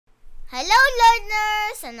Hello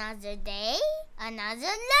learners! Another day,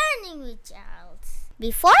 another learning with Charles.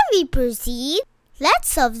 Before we proceed, let's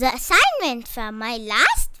solve the assignment from my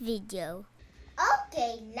last video.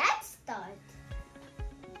 Okay, let's start.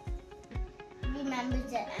 Remember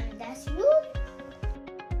the PEMDAS rule?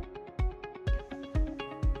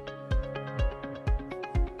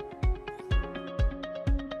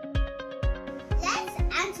 Let's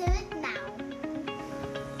answer it now.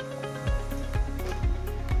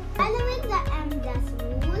 Following the PEMDAS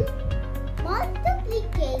rule,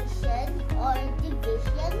 multiplication or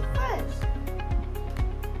division first.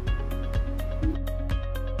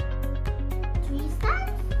 3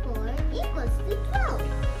 times 4 equals to 12.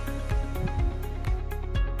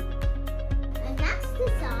 And next to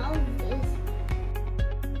solve is,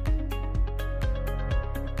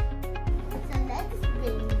 so let's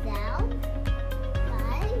bring down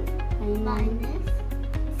 5 minus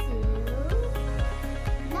 2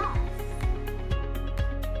 plus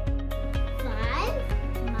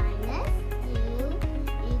 5 minus 2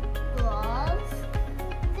 equals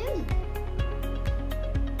 3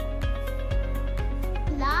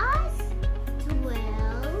 plus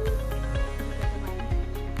 12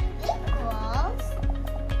 equals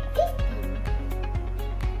 15.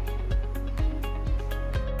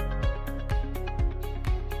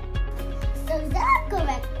 So the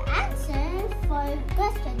correct answer for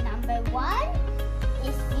question number 1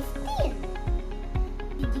 is 15.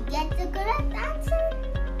 Did you get the correct answer?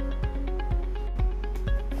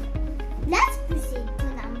 Let's proceed to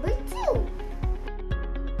number 2.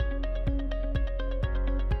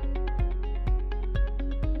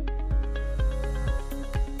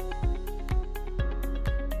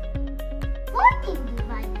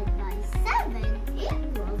 Divided by 7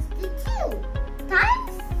 equals to 2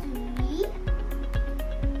 times 3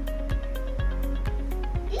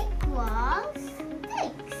 equals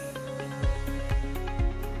 6.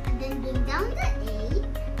 And then bring down the 8.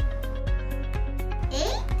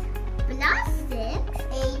 8 plus 6.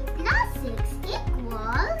 8 plus 6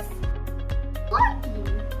 equals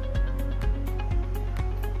 14.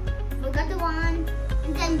 Forgot the 1.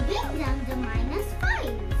 And then bring down the minus 5.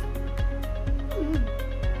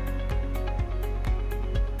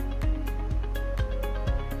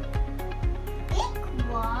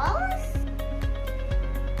 Equals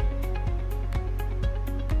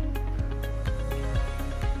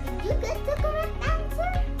 'Did you get the correct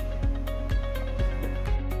answer?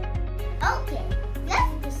 Okay,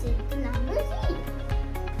 let's proceed to number 3.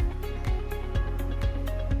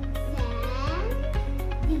 10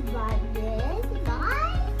 divided by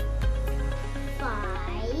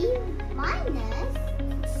 5 minus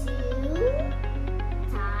 2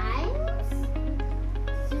 times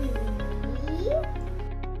 3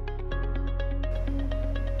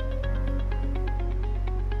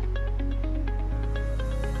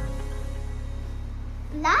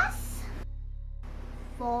 plus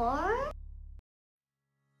 4.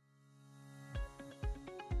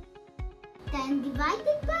 10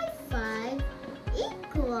 divided by 5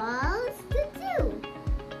 equals to 2.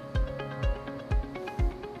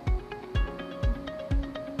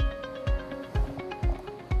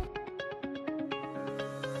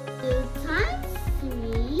 2 times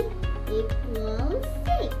 3 equals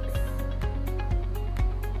 6.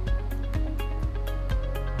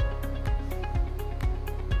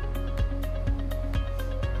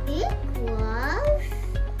 Equals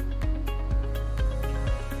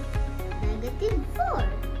 -4.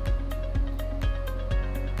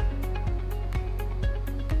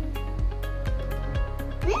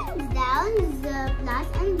 Brings down the plus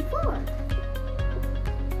and 4.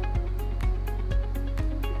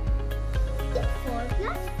 4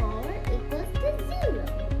 plus 4 equals to 0.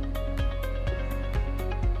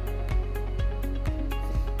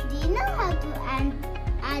 Do you know how to add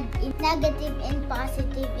negative and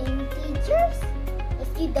positive integers? If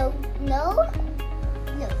you don't know,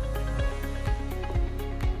 look.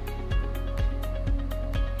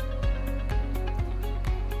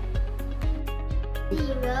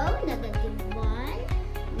 Zero, -1,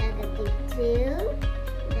 -2,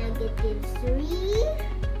 -3,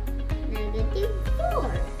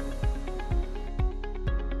 -4.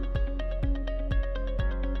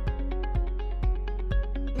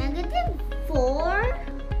 -4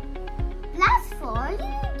 plus 4, you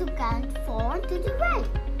need to count 4 to the right.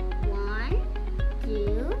 1,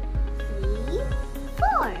 2, 3,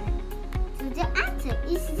 4. So the answer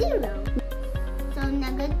is 0. So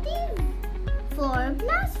 -4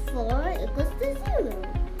 plus 4 equals to 0.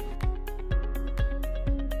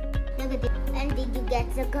 And did you get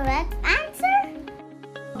the correct answer?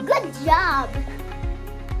 Good job!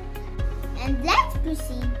 And let's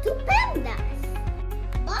proceed to PEMDAS.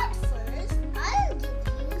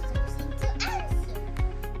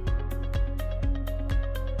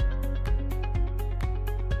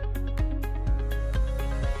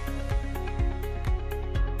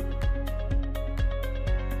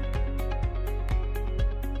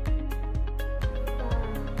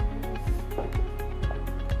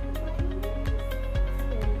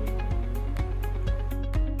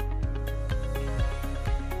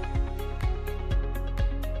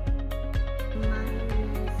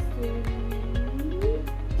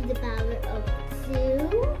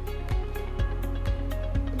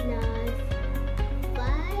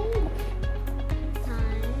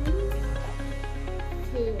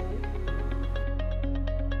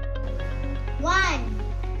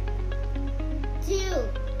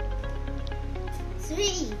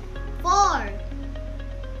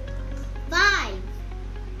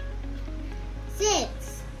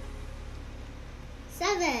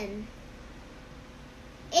 7,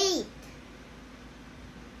 8,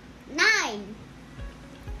 9,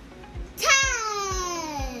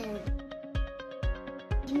 10.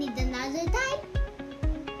 You need another time?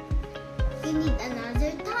 You need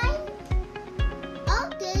another time?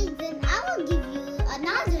 Okay, then I will give you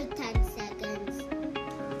another 10 seconds.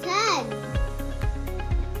 10,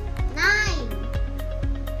 9,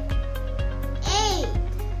 8,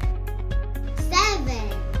 7,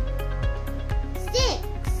 6,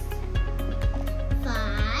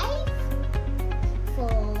 5,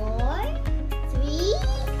 4, 3,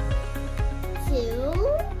 2,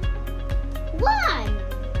 1.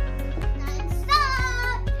 Time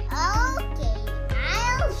stop. Okay,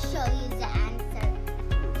 I'll show you the answer.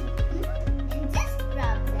 In this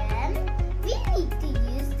problem, we need to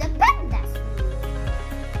use the PEMDAS rule.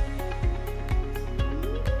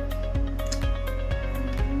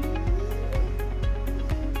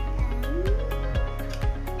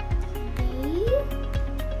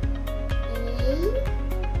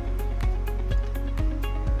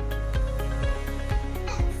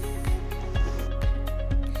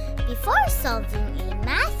 Before solving a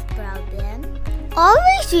math problem,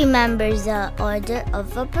 always remember the order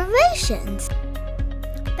of operations.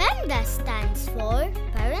 PEMDAS stands for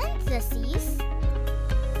parentheses,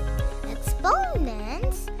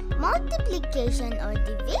 exponents, multiplication or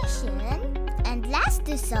division, and last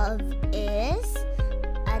to solve is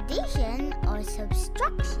addition or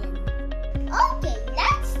subtraction. Okay,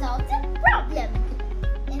 let's solve the problem.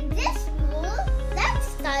 In this rule, let's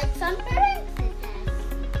start from parentheses.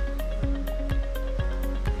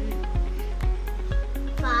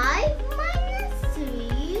 5 minus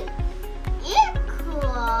 3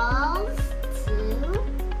 equals to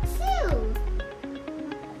 2.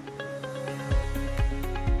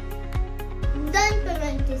 Done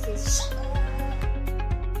parentheses.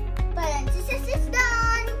 Parentheses is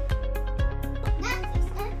done. Next is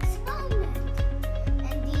exponent.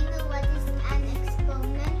 And do you know what is an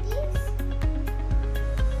exponent is?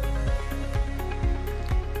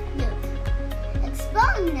 No.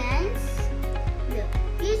 Exponents. Look,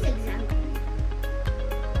 here's example.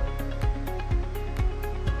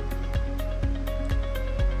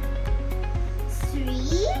 3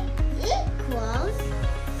 equals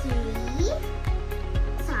 3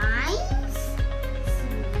 times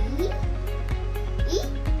 3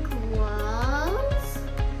 equals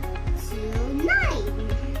to 9.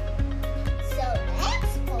 So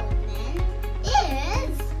exponent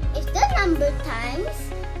is if the number times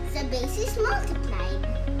the base is multiplied.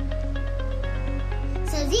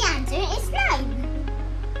 So the answer is 9.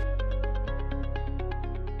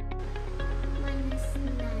 Minus 9.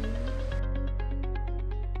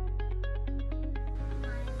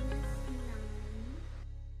 Minus 9.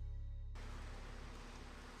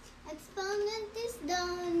 Exponent is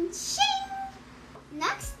done. Shing!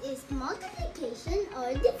 Next is multiplication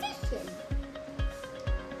or division.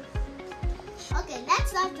 Okay, let's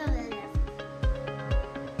start from the left.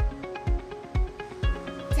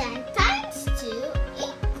 10 times 2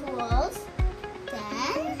 equals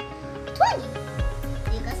 10, 20.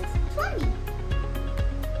 Equals 20.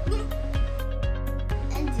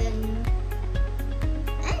 And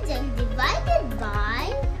then divided by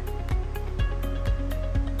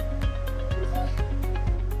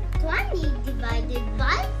 20 divided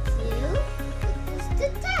by 2 equals to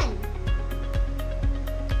 10.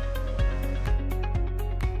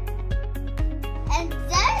 And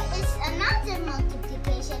there is another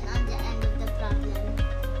multiplication on the end of the problem.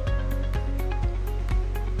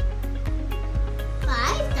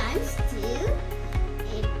 5 times 2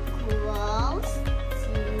 equals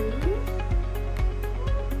to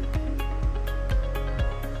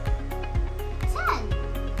 10.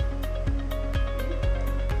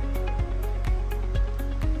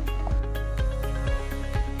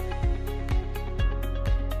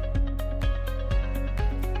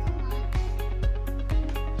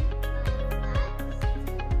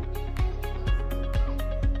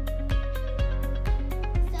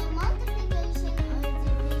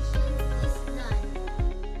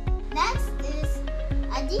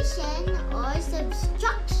 Addition or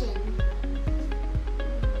subtraction.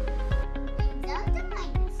 Delta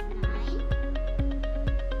minus 9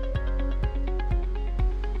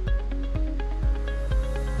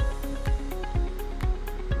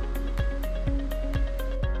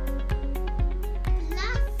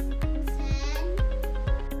 plus 10.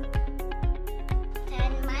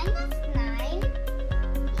 10 minus 9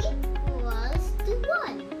 equals to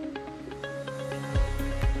 1.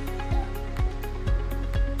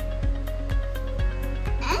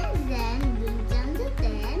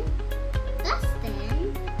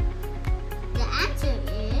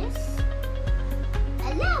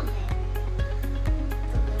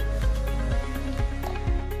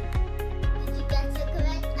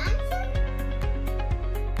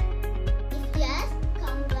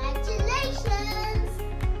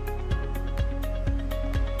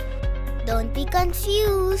 don't be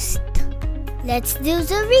confused. Let's do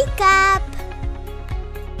the recap.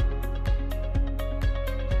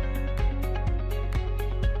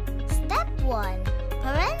 Step 1.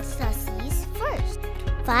 Parentheses first.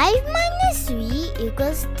 5 minus 3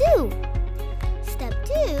 equals 2. Step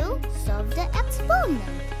 2. Solve the exponent.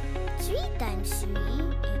 3 times 3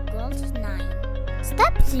 equals 9.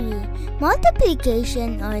 Step 3.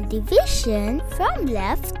 Multiplication or division from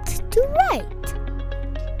left to right.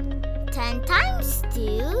 10 times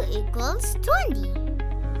 2 equals 20.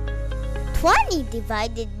 20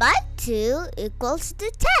 divided by 2 equals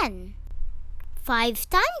to 10. 5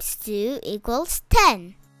 times 2 equals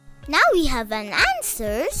 10. Now we have an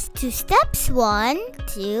answers to steps 1,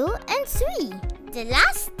 2, and 3. The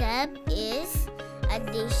last step is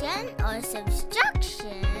addition or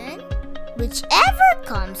subtraction, whichever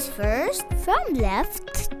comes first from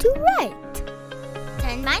left to right.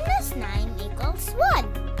 10 minus 9 equals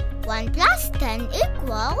 1. 1 plus 10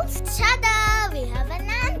 equals... Tada! We have an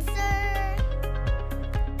answer!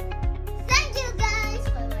 Thank you guys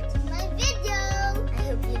for watching my video. I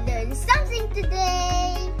hope you learned something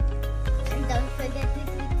today. And don't forget to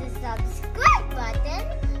click the subscribe button,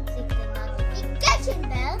 click the notification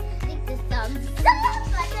bell, click the thumbs up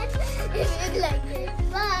button if you like it.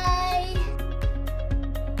 Bye!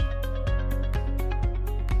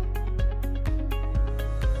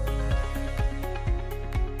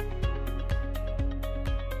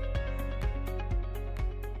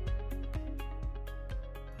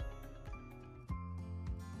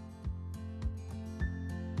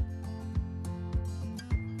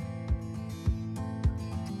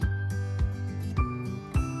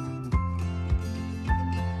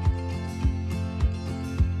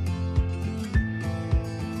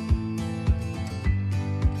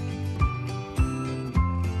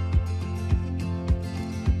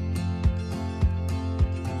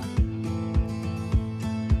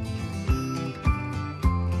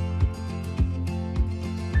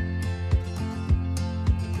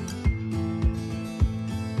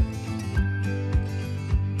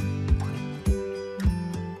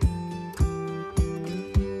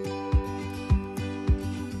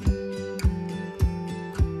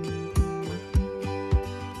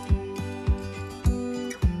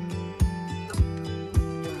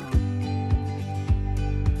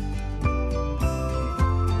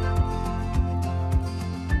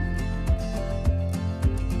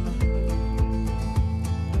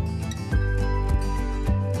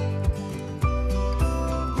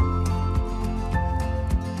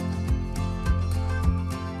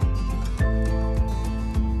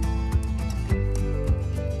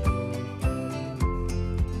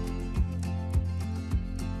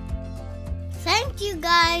 Thank you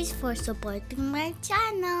guys for supporting my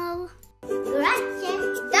channel. Grazie,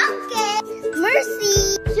 danke,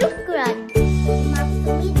 merci, shukran,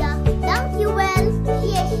 maksumida.